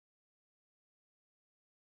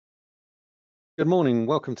Good morning.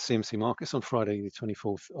 Welcome to CMC Markets on Friday, the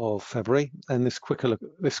 24th of February, and this quick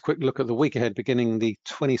look at the week ahead, beginning the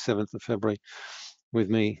 27th of February, with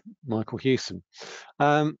me, Michael Hewson.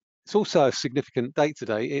 It's also a significant date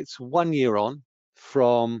today. It's 1 year on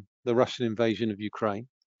from the Russian invasion of Ukraine,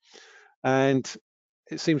 and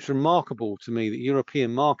it seems remarkable to me that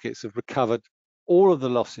European markets have recovered all of the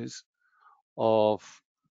losses of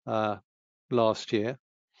last year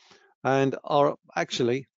and are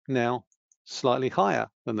actually now slightly higher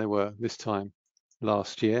than they were this time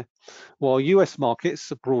last year, while US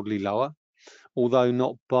markets are broadly lower, although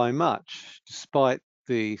not by much, despite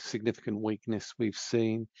the significant weakness we've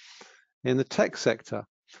seen in the tech sector.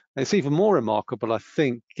 And it's even more remarkable, I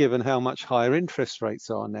think, given how much higher interest rates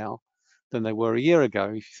are now than they were a year ago.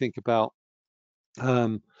 If you think about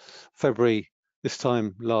February this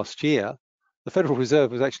time last year, the Federal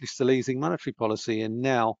Reserve was actually still easing monetary policy, and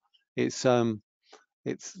now it's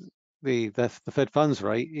the Fed funds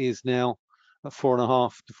rate is now at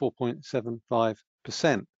 4.5 to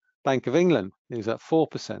 4.75%. Bank of England is at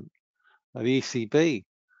 4%. The ECB,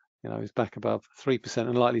 is back above 3%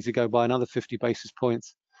 and likely to go by another 50 basis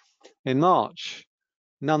points in March.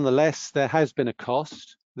 Nonetheless, there has been a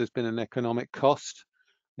cost. There's been an economic cost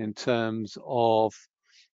in terms of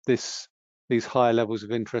these higher levels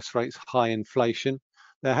of interest rates, high inflation.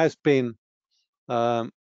 There has been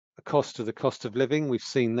a cost to the cost of living. We've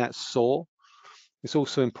seen that soar. It's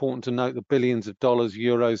also important to note the billions of dollars,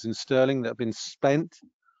 euros and sterling that have been spent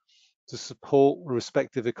to support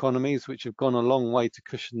respective economies, which have gone a long way to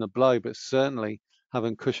cushion the blow, but certainly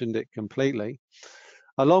haven't cushioned it completely.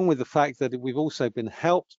 Along with the fact that we've also been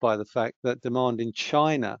helped by the fact that demand in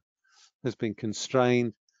China has been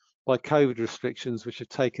constrained by COVID restrictions, which have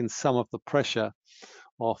taken some of the pressure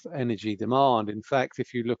off energy demand. In fact,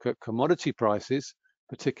 if you look at commodity prices,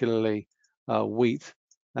 particularly wheat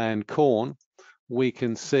and corn, we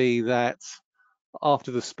can see that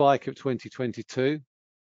after the spike of 2022,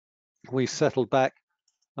 we settled back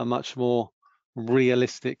at much more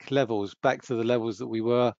realistic levels, back to the levels that we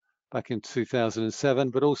were back in 2007,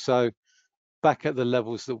 but also back at the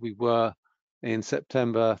levels that we were in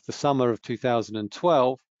September, the summer of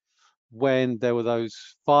 2012, when there were those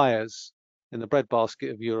fires in the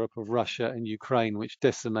breadbasket of Europe, of Russia and Ukraine, which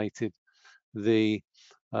decimated the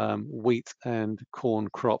wheat and corn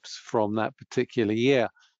crops from that particular year.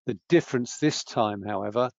 The difference this time,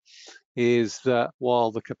 however, is that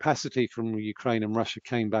while the capacity from Ukraine and Russia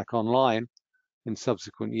came back online in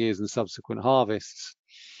subsequent years and subsequent harvests,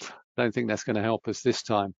 I don't think that's going to help us this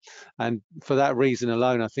time. And for that reason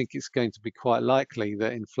alone, I think it's going to be quite likely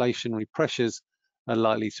that inflationary pressures are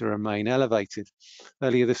likely to remain elevated.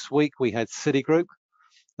 Earlier this week, we had Citigroup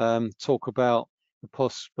talk about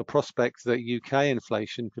the prospect that UK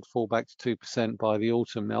inflation could fall back to 2% by the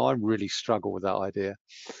autumn. Now, I really struggle with that idea.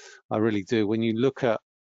 I really do. When you look at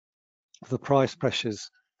the price pressures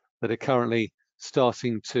that are currently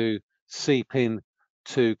starting to seep in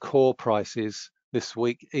to core prices this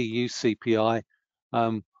week, EU CPI,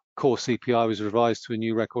 core CPI was revised to a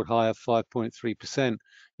new record high of 5.3%,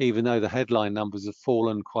 even though the headline numbers have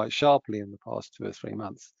fallen quite sharply in the past 2 or 3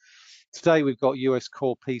 months. Today, we've got US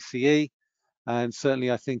core PCE, and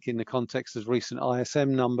certainly I think in the context of recent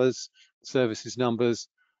ISM numbers, services numbers,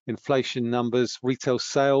 inflation numbers, retail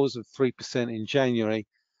sales of 3% in January,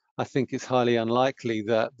 I think it's highly unlikely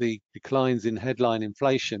that the declines in headline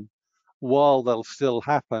inflation, while they'll still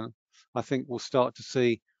happen, I think we'll start to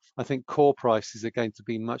see, I think core prices are going to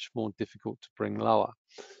be much more difficult to bring lower.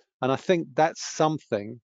 And I think that's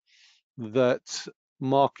something that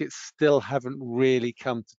markets still haven't really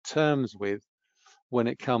come to terms with when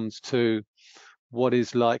it comes to what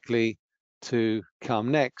is likely to come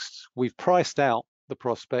next. We've priced out the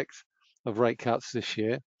prospect of rate cuts this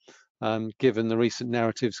year, given the recent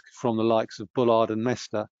narratives from the likes of Bullard and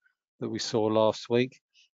Mester that we saw last week.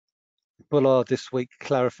 Bullard this week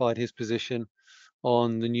clarified his position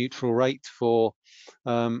on the neutral rate for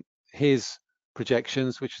his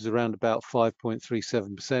projections, which is around about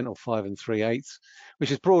 5.37% or 5 3/8, which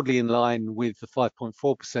is broadly in line with the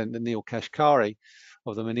 5.4% that Neil Kashkari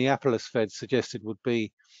of the Minneapolis Fed suggested would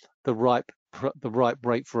be the right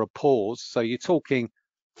rate for a pause. So you're talking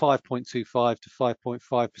 5.25 to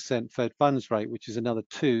 5.5% Fed funds rate, which is another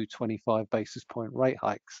 2 25 basis point rate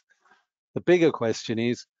hikes. The bigger question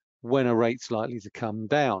is, when are rates likely to come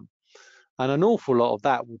down? And an awful lot of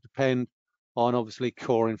that will depend on obviously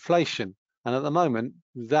core inflation. And at the moment,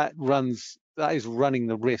 that is running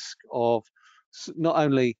the risk of not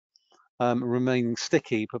only remaining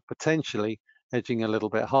sticky, but potentially edging a little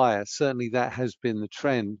bit higher. Certainly that has been the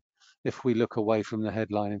trend if we look away from the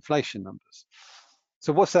headline inflation numbers.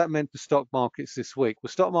 So what's that meant for stock markets this week? Well,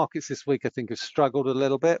 stock markets this week, I think, have struggled a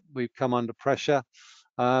little bit. We've come under pressure.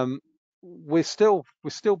 We're still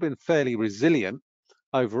been fairly resilient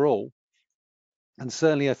overall, and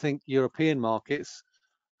certainly I think European markets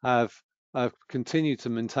have continued to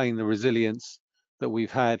maintain the resilience that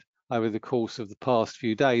we've had over the course of the past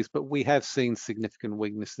few days, but we have seen significant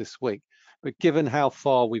weakness this week. But given how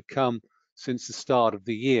far we've come since the start of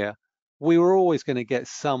the year, we were always going to get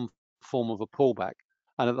some form of a pullback.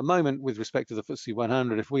 And at the moment, with respect to the FTSE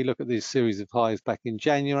 100, if we look at this series of highs back in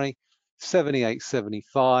January,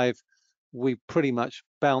 78.75, we pretty much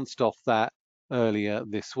bounced off that earlier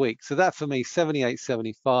this week. So that for me,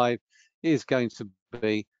 78.75 is going to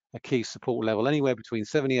be a key support level, anywhere between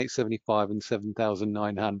 78.75 and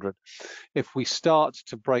 7,900. If we start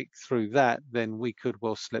to break through that, then we could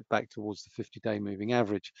well slip back towards the 50-day moving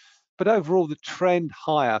average. But overall, the trend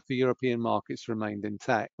higher for European markets remains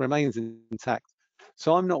intact.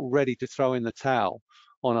 So I'm not ready to throw in the towel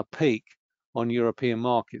on a peak on European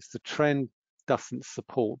markets. The trend doesn't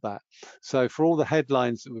support that. So for all the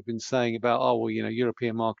headlines that we've been saying about, oh, well, you know,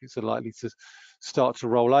 European markets are likely to start to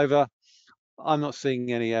roll over, I'm not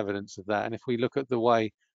seeing any evidence of that. And if we look at the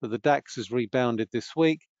way that the DAX has rebounded this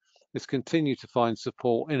week, it's continued to find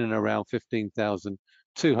support in and around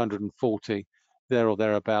 15,240, there or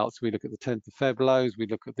thereabouts. We look at the 10th of Feb lows, we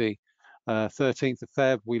look at the 13th of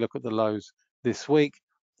Feb, we look at the lows this week,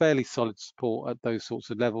 fairly solid support at those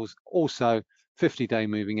sorts of levels. Also, 50-day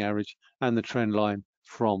moving average and the trend line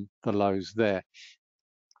from the lows there.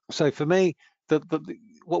 So for me,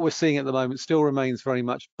 what we're seeing at the moment still remains very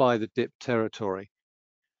much buy the dip territory.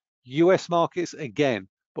 US markets again,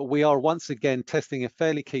 but we are once again testing a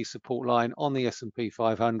fairly key support line on the S&P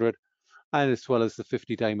 500 and as well as the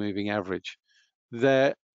 50-day moving average.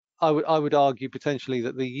 There, I would argue potentially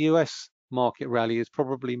that the US market rally is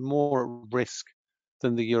probably more at risk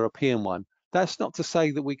than the European one. That's not to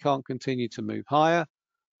say that we can't continue to move higher,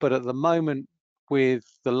 but at the moment, with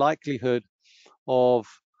the likelihood of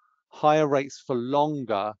higher rates for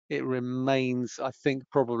longer, it remains, I think,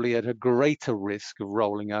 probably at a greater risk of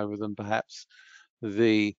rolling over than perhaps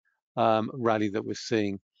the rally that we're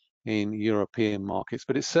seeing in European markets.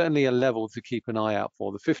 But it's certainly a level to keep an eye out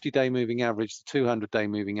for. The 50-day moving average, the 200-day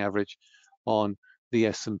moving average on the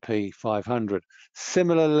S&P 500.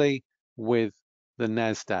 Similarly with the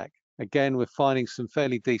NASDAQ. Again, we're finding some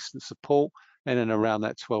fairly decent support in and around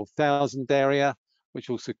that 12,000 area, which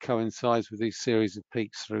also coincides with these series of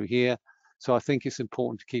peaks through here. So I think it's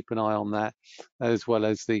important to keep an eye on that, as well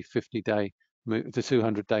as the 50-day, the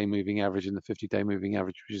 200-day moving average and the 50-day moving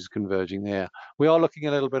average, which is converging there. We are looking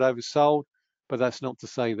a little bit oversold, but that's not to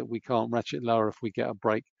say that we can't ratchet lower if we get a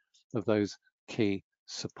break of those key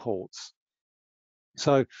supports.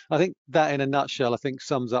 So I think that in a nutshell, I think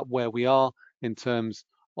sums up where we are in terms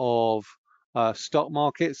of stock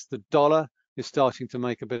markets. The dollar is starting to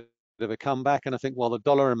make a bit of a comeback, and I think while the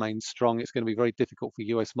dollar remains strong, it's going to be very difficult for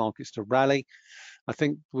US markets to rally. I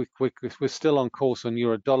think we're still on course on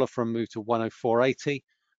euro dollar for a move to 104.80,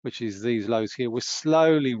 which is these lows here. We're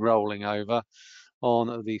slowly rolling over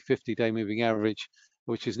on the 50-day moving average,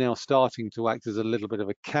 which is now starting to act as a little bit of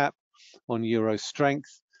a cap on euro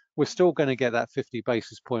strength. We're still going to get that 50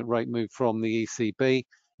 basis point rate move from the ECB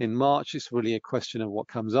in March. It's really a question of what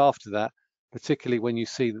comes after that, particularly when you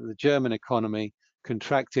see that the German economy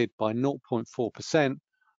contracted by 0.4%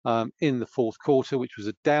 in the fourth quarter, which was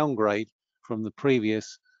a downgrade from the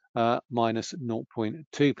previous minus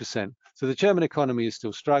 0.2%. So the German economy is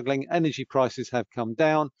still struggling. Energy prices have come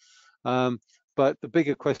down. But the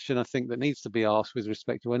bigger question I think that needs to be asked with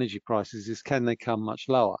respect to energy prices is, can they come much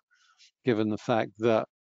lower, given the fact that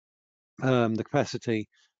the capacity,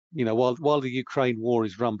 you know, while the Ukraine war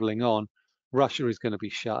is rumbling on, Russia is going to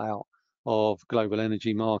be shut out of global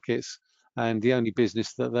energy markets, and the only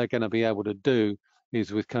business that they're going to be able to do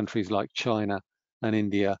is with countries like China and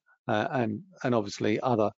India and obviously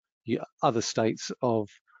other states of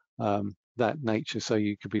that nature. So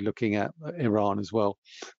you could be looking at Iran as well,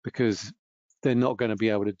 because they're not going to be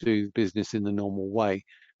able to do business in the normal way,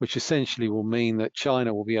 which essentially will mean that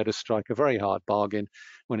China will be able to strike a very hard bargain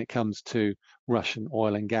when it comes to Russian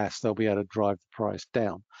oil and gas. They'll be able to drive the price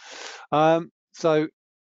down. So,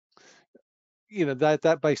 you know,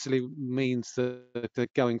 that basically means that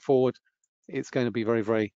going forward, it's going to be very,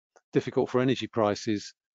 very difficult for energy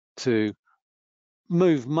prices to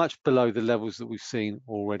move much below the levels that we've seen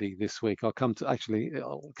already this week. I'll come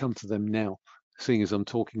to them now, seeing as I'm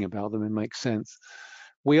talking about them. It makes sense.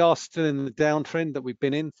 We are still in the downtrend that we've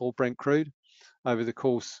been in for Brent crude over the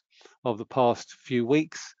course of the past few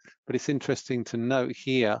weeks, but it's interesting to note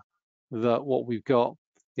here that what we've got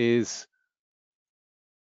is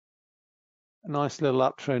a nice little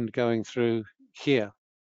uptrend going through here.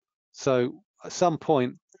 So at some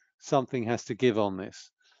point, something has to give on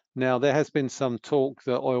this. Now, there has been some talk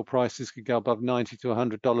that oil prices could go above $90 to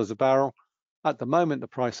 $100 a barrel. At the moment, the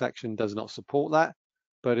price action does not support that.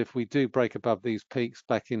 But if we do break above these peaks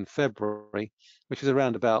back in February, which is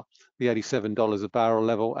around about the $87 a barrel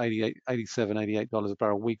level, $88, $87, $88 a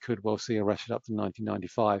barrel, we could well see a ratchet up to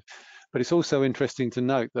 $90.95. But it's also interesting to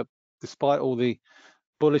note that despite all the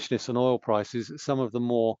bullishness on oil prices, some of the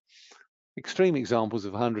more extreme examples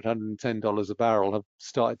of $100, $110 a barrel have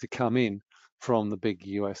started to come in from the big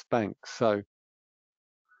US banks. So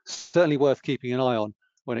certainly worth keeping an eye on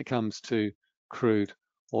when it comes to crude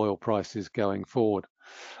oil prices going forward.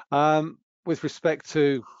 With respect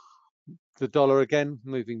to the dollar again,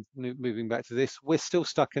 moving back to this, we're still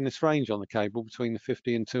stuck in this range on the cable between the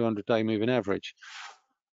 50 and 200-day moving average.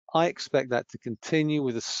 I expect that to continue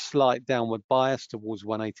with a slight downward bias towards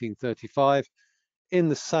 118.35, in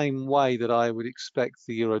the same way that I would expect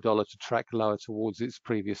the euro dollar to track lower towards its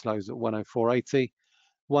previous lows at 104.80.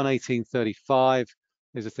 118.35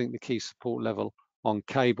 is, I think, the key support level on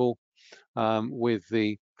cable, with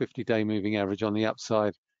the 50-day moving average on the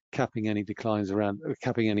upside, capping any advances around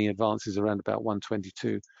about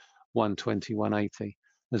 122, 120, 180,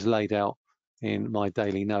 as laid out in my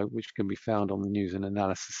daily note, which can be found on the news and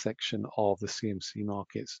analysis section of the CMC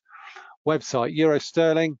Markets website. Euro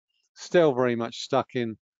sterling still very much stuck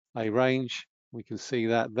in a range. We can see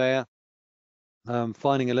that there.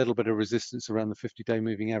 Finding a little bit of resistance around the 50-day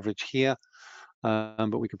moving average here,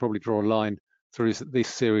 but we could probably draw a line through this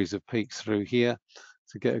series of peaks through here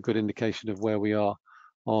to get a good indication of where we are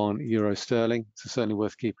on euro sterling. So certainly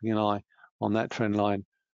worth keeping an eye on that trend line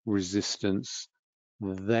resistance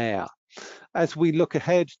there. As we look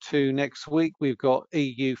ahead to next week, we've got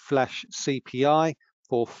EU flash CPI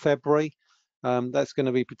for February. That's going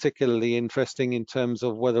to be particularly interesting in terms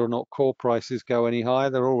of whether or not core prices go any higher.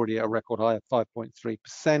 They're already at a record high of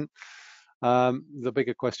 5.3%. The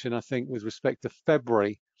bigger question, I think, with respect to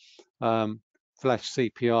February flash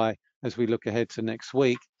CPI as we look ahead to next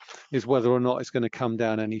week is whether or not it's going to come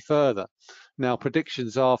down any further. Now,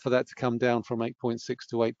 predictions are for that to come down from 8.6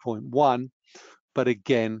 to 8.1, but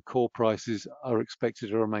again, core prices are expected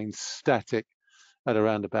to remain static at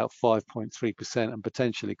around about 5.3% and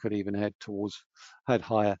potentially could even head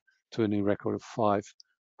higher to a new record of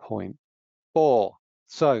 5.4.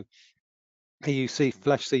 So here you see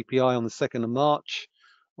flash CPI on the 2nd of March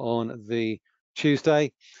on the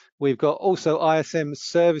Tuesday. We've got also ISM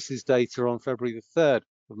services data on February the 3rd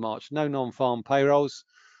of March. No non-farm payrolls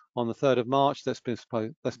on the 3rd of March. That's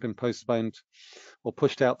been postponed or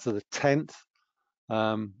pushed out to the 10th,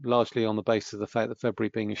 largely on the basis of the fact that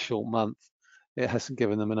February being a short month, it hasn't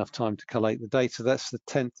given them enough time to collate the data. That's the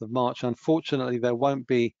 10th of March. Unfortunately, there won't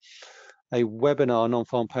be a webinar,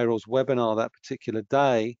 non-farm payrolls webinar that particular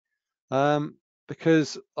day,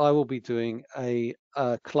 because I will be doing a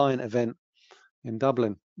client event in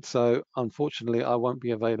Dublin. So unfortunately, I won't be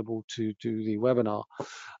available to do the webinar.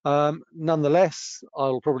 Nonetheless,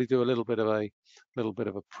 I'll probably do a little bit of a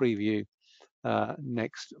preview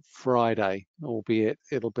next Friday, albeit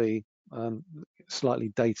it'll be slightly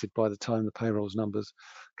dated by the time the payrolls numbers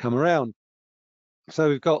come around. So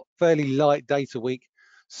we've got fairly light data week.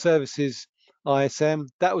 Services ISM,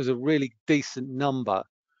 that was a really decent number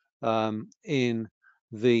in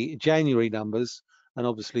the January numbers, and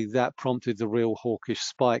obviously that prompted the real hawkish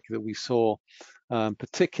spike that we saw,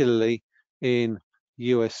 particularly in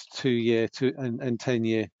US 2-year and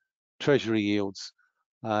 10-year Treasury yields,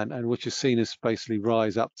 and which is seen as basically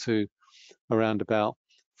rise up to around about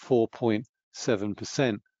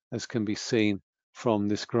 4.7%, as can be seen from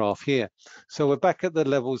this graph here. So we're back at the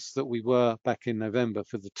levels that we were back in November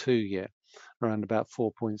for the 2-year, around about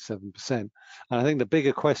 4.7%. And I think the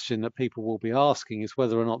bigger question that people will be asking is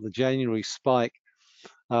whether or not the January spike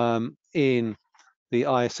in the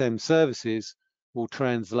ISM services will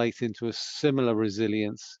translate into a similar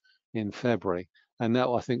resilience in February. And that,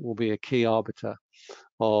 I think, will be a key arbiter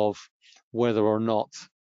of whether or not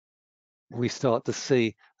we start to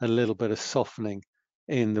see a little bit of softening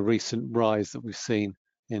in the recent rise that we've seen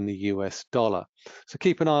in the US dollar. So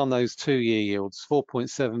keep an eye on those 2-year yields,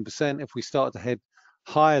 4.7%. If we start to head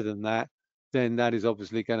higher than that, then that is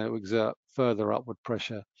obviously going to exert further upward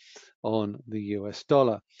pressure on the US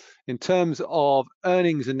dollar. In terms of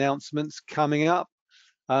earnings announcements coming up,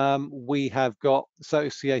 we have got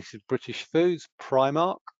Associated British Foods,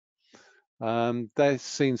 Primark. They've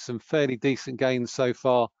seen some fairly decent gains so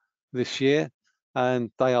far this year, and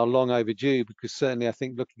they are long overdue, because certainly I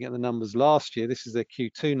think looking at the numbers last year, this is their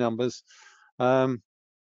Q2 numbers,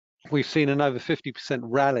 we've seen an over 50%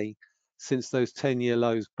 rally since those 10-year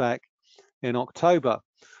lows back in October.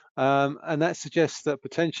 And that suggests that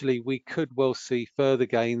potentially we could well see further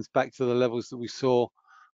gains back to the levels that we saw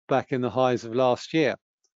back in the highs of last year,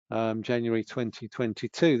 January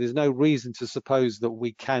 2022. There's no reason to suppose that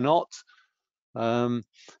we cannot.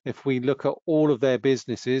 If we look at all of their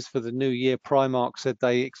businesses for the new year, Primark said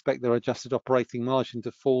they expect their adjusted operating margin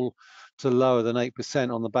to fall to lower than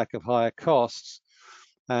 8% on the back of higher costs.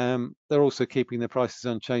 They're also keeping their prices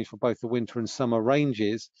unchanged for both the winter and summer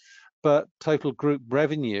ranges, but total group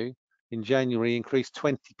revenue in January increased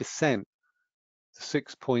 20% to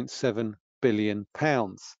 £6.7 billion,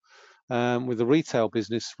 with the retail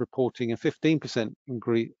business reporting a 15%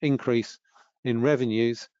 increase in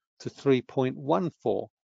revenues to £3.14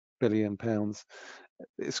 billion.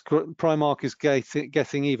 Primark is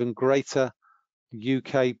getting even greater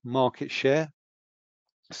UK market share,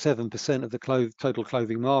 7% of the total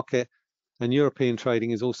clothing market, and European trading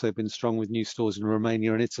has also been strong with new stores in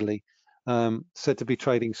Romania and Italy, said to be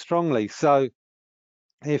trading strongly. So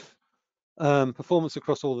if performance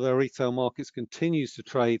across all of their retail markets continues to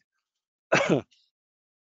trade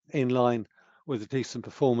in line with the decent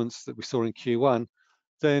performance that we saw in Q1,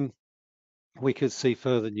 then we could see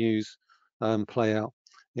further news play out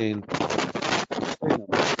in.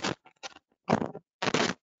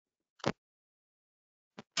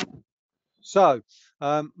 So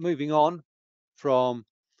moving on from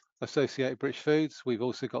Associated British Foods, we've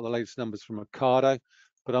also got the latest numbers from Ocado,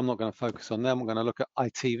 but I'm not going to focus on them. I'm going to look at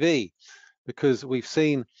ITV because we've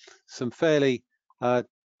seen some fairly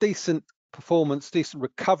decent performance, decent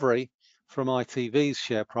recovery from ITV's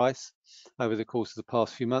share price over the course of the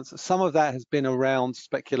past few months. Some of that has been around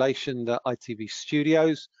speculation that ITV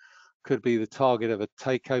Studios could be the target of a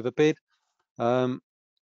takeover bid. In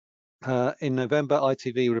November,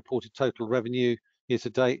 ITV reported total revenue year to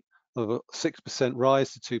date of a 6%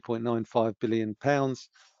 rise to £2.95 billion,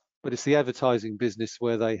 but it's the advertising business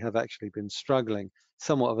where they have actually been struggling,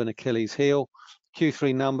 somewhat of an Achilles heel.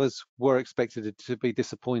 Q3 numbers were expected to be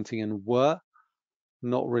disappointing and were,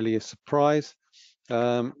 not really a surprise.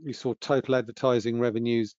 We saw total advertising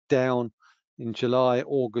revenues down in July,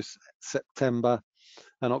 August, September,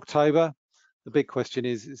 and October. The big question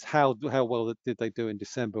is how well did they do in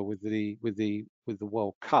December with the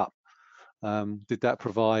World Cup? Did that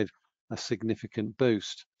provide a significant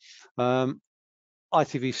boost?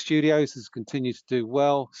 ITV Studios has continued to do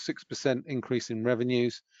well, 6% increase in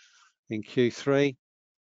revenues in Q3.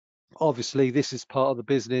 Obviously, this is part of the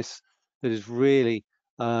business that is really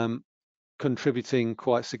contributing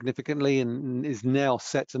quite significantly and is now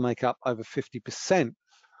set to make up over 50%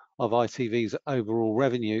 of ITV's overall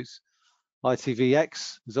revenues.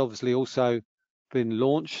 ITVX has obviously also been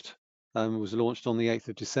launched, was launched on the 8th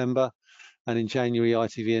of December. And in January,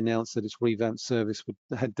 ITV announced that its revamped service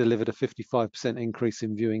had delivered a 55% increase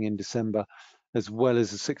in viewing in December, as well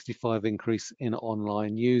as a 65% increase in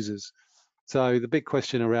online users. So the big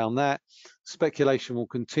question around that, speculation will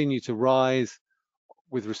continue to rise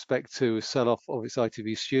with respect to a sell-off of its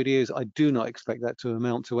ITV Studios. I do not expect that to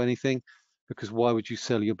amount to anything, because why would you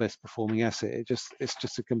sell your best performing asset? It's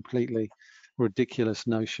just a completely ridiculous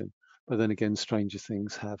notion. But then again, stranger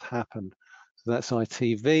things have happened. So that's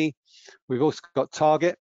ITV. We've also got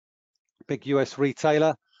Target, big US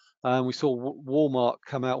retailer. We saw Walmart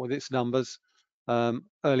come out with its numbers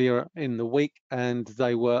earlier in the week, and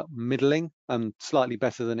they were middling and slightly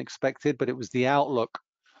better than expected, but it was the outlook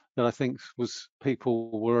that I think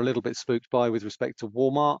people were a little bit spooked by with respect to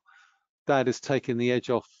Walmart. That has taken the edge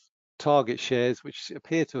off Target shares, which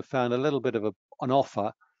appear to have found a little bit of an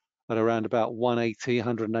offer at around about $180,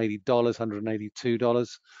 $180,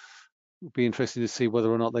 $182. It'll be interesting to see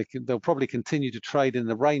whether or not they'll probably continue to trade in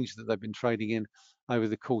the range that they've been trading in over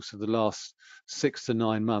the course of the last 6 to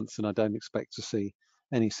 9 months, and I don't expect to see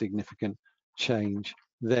any significant change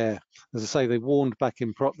there. As I say, they warned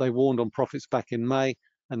on profits back in May,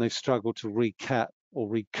 and they've struggled to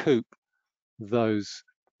recoup those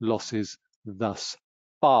losses thus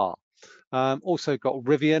far. Also got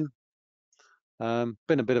Rivian,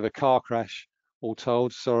 been a bit of a car crash, all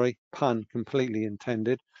told, sorry, pun completely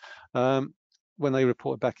intended. When they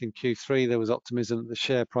reported back in Q3, there was optimism that the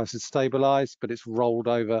share price had stabilized, but it's rolled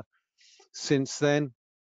over since then.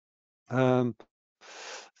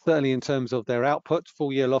 Certainly in terms of their output,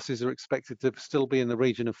 full year losses are expected to still be in the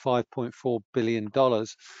region of $5.4 billion.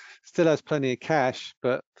 Still has plenty of cash,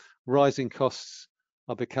 but rising costs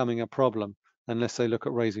are becoming a problem unless they look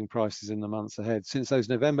at raising prices in the months ahead. Since those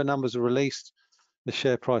November numbers were released, the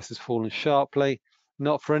share price has fallen sharply,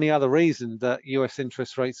 not for any other reason that US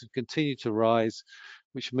interest rates have continued to rise,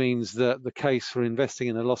 which means that the case for investing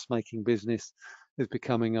in a loss-making business is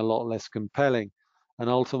becoming a lot less compelling. And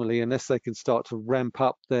ultimately, unless they can start to ramp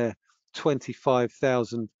up their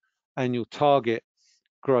 25,000 annual target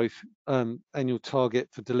growth, annual target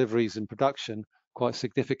for deliveries and production quite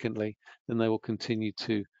significantly, then they will continue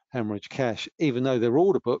to hemorrhage cash, even though their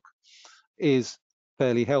order book is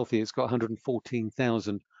fairly healthy. It's got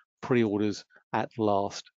 114,000 pre-orders at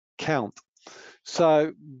last count.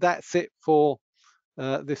 So that's it for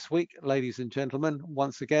this week, ladies and gentlemen.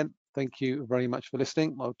 Once again, thank you very much for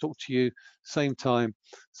listening. I'll talk to you same time,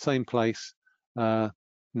 same place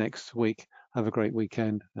next week. Have a great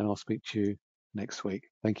weekend, and I'll speak to you next week.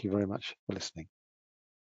 Thank you very much for listening.